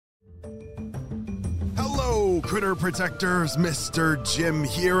Critter Protectors, Mr. Jim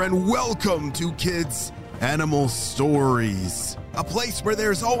here, and welcome to Kids Animal Stories, a place where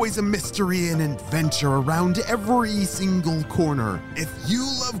there's always a mystery and adventure around every single corner. If you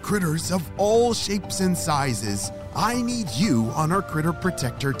love critters of all shapes and sizes, I need you on our Critter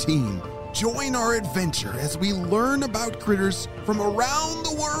Protector team. Join our adventure as we learn about critters from around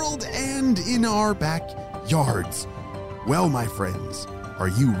the world and in our backyards. Well, my friends, are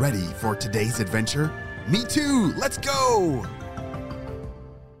you ready for today's adventure? Me too! Let's go!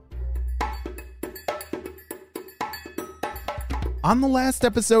 On the last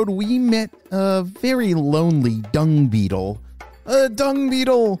episode, we met a very lonely dung beetle. A dung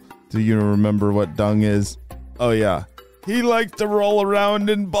beetle! Do you remember what dung is? Oh yeah, he liked to roll around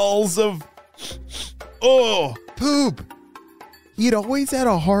in balls of... poop! He'd always had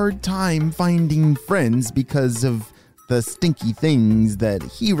a hard time finding friends because of the stinky things that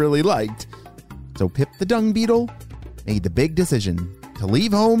he really liked. So Pip the dung beetle made the big decision to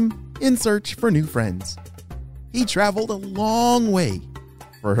leave home in search for new friends. He traveled a long way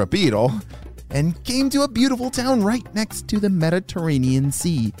for a beetle and came to a beautiful town right next to the Mediterranean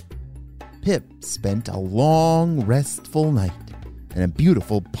Sea. Pip spent a long, restful night in a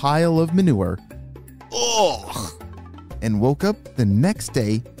beautiful pile of manure. And woke up the next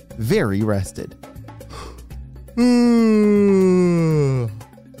day very rested.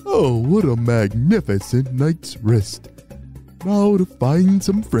 Oh, what a magnificent night's rest. Now to find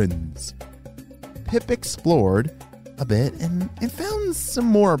some friends. Pip explored a bit and found some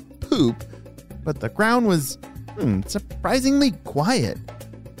more poop, but the ground was surprisingly quiet.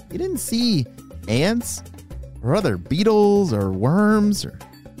 He didn't see ants or other beetles or worms or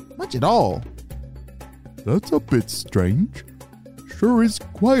much at all. That's a bit strange. Sure is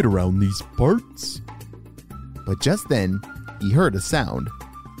quiet around these parts. But just then, he heard a sound.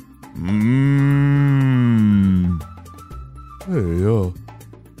 Hey,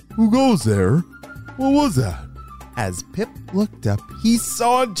 who goes there? What was that? As Pip looked up, he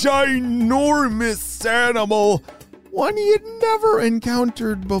saw a ginormous animal, one he had never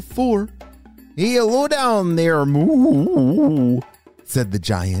encountered before. "Hello down there, moo," said the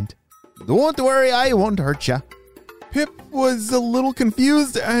giant. "Don't worry, I won't hurt ya." Pip was a little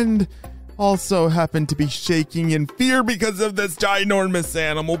confused and also happened to be shaking in fear because of this ginormous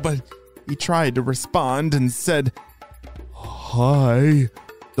animal, but he tried to respond and said, "Hi.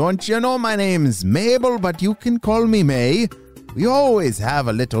 Don't you know my name's Mabel, but you can call me May. We always have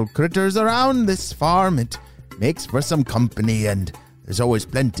a little critters around this farm. It makes for some company, and there's always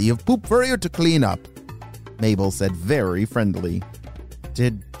plenty of poop for you to clean up," Mabel said very friendly.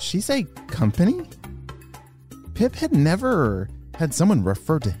 Did she say company? Pip had never had someone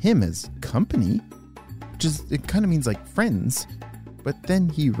refer to him as company, it kind of means like friends. But then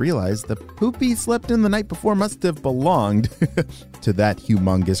he realized the poop he slept in the night before must have belonged to that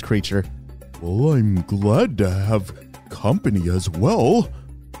humongous creature. Well, I'm glad to have company as well,"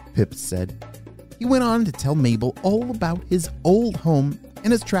 Pip said. He went on to tell Mabel all about his old home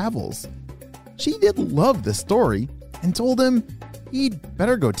and his travels. She did love the story and told him he'd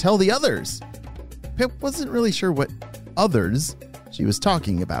better go tell the others. Pip wasn't really sure what others she was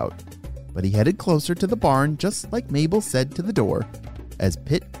talking about, but he headed closer to the barn just like Mabel said to the door. As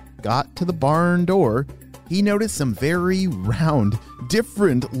Pip got to the barn door, he noticed some very round,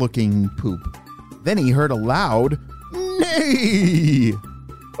 different-looking poop. Then he heard a loud, "Neigh!"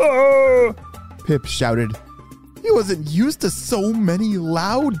 "Ah!" Pip shouted. He wasn't used to so many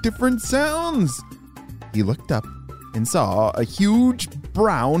loud, different sounds. He looked up and saw a huge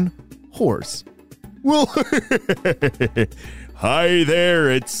brown horse. Well, hi there,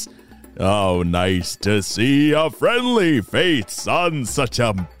 it's... Oh, nice to see a friendly face on such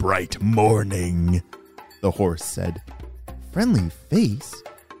a bright morning, the horse said. Friendly face?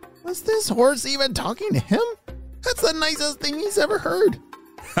 Was this horse even talking to him? That's the nicest thing he's ever heard.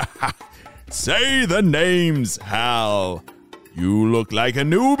 Say the names, Hal. You look like a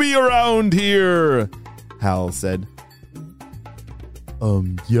newbie around here, Hal said.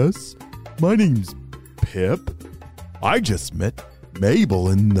 Yes, my name's Pip. I just met Mabel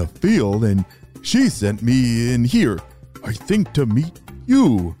in the field, and she sent me in here, I think to meet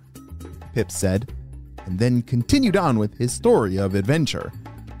you, Pip said, and then continued on with his story of adventure.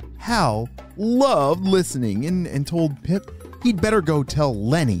 Hal loved listening and told Pip he'd better go tell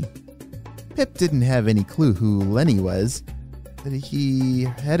Lenny. Pip didn't have any clue who Lenny was, but he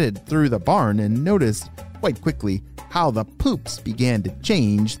headed through the barn and noticed quite quickly how the poops began to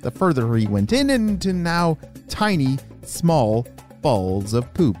change the further he went in into now tiny, small balls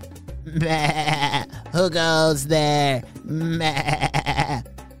of poop. Bah, who goes there? Bah.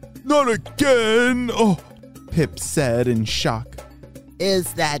 Not again! Oh, Pip said in shock.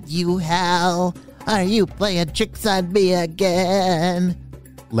 Is that you, Hal? Are you playing tricks on me again?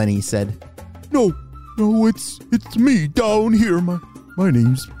 Lenny said. No, it's me down here. My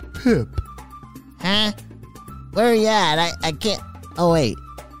name's Pip. Huh? Where you at? I can't... Oh, wait.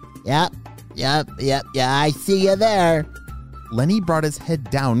 Yep, I see you there. Lenny brought his head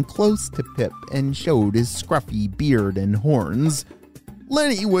down close to Pip and showed his scruffy beard and horns.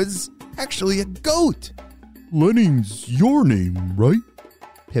 Lenny was actually a goat. Lenny's your name, right?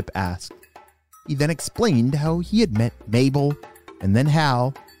 Pip asked. He then explained how he had met Mabel and then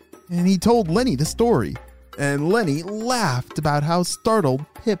Hal, and he told Lenny the story. And Lenny laughed about how startled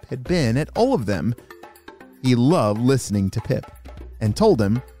Pip had been at all of them. He loved listening to Pip and told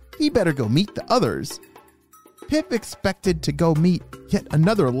him he better go meet the others. Pip expected to go meet yet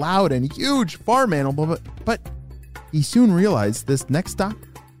another loud and huge farm animal, but he soon realized this next stop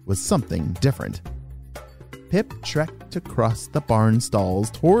was something different. Pip trekked across the barn stalls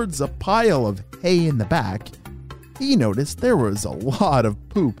towards a pile of hay in the back. He noticed there was a lot of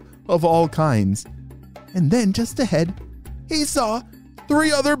poop of all kinds. And then just ahead, he saw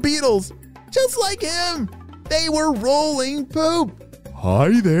 3 other beetles, just like him. They were rolling poop.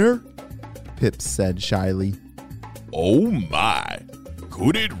 Hi there, Pip said shyly. Oh my,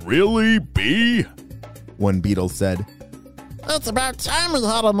 could it really be? One beetle said. It's about time we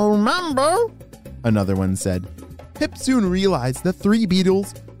had a new member. Another one said. Pip soon realized the 3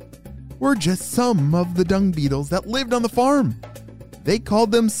 beetles were just some of the dung beetles that lived on the farm. They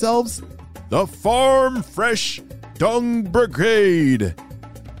called themselves The Farm Fresh Dung Brigade.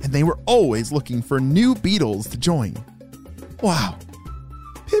 And they were always looking for new beetles to join. Wow.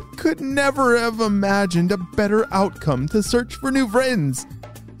 Pip could never have imagined a better outcome to search for new friends.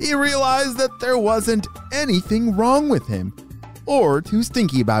 He realized that there wasn't anything wrong with him or too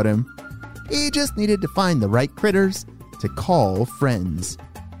stinky about him. He just needed to find the right critters to call friends.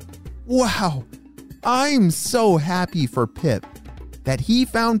 Wow, I'm so happy for Pip that he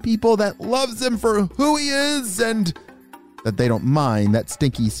found people that loves him for who he is and that they don't mind that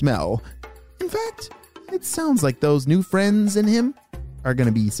stinky smell. In fact, it sounds like those new friends in him are going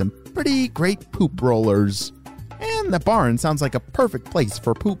to be some pretty great poop rollers. And the barn sounds like a perfect place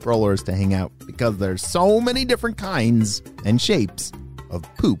for poop rollers to hang out because there's so many different kinds and shapes of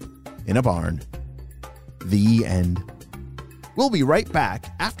poop in a barn. The end. We'll be right back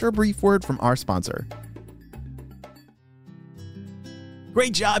after a brief word from our sponsor.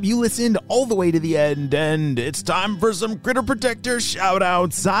 Great job, you listened all the way to the end, and it's time for some Critter Protector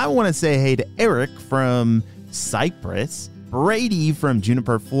shout-outs. I want to say hey to Eric from Cyprus, Brady from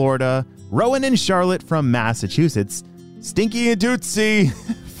Juniper, Florida, Rowan and Charlotte from Massachusetts, Stinky and Tootsie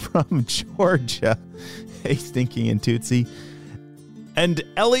from Georgia. Hey, Stinky and Tootsie. And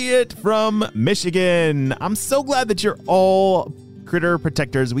Elliot from Michigan. I'm so glad that you're all critter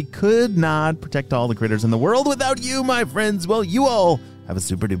protectors. We could not protect all the critters in the world without you, my friends. Well, you all have a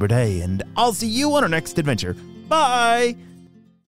super duper day, and I'll see you on our next adventure. Bye!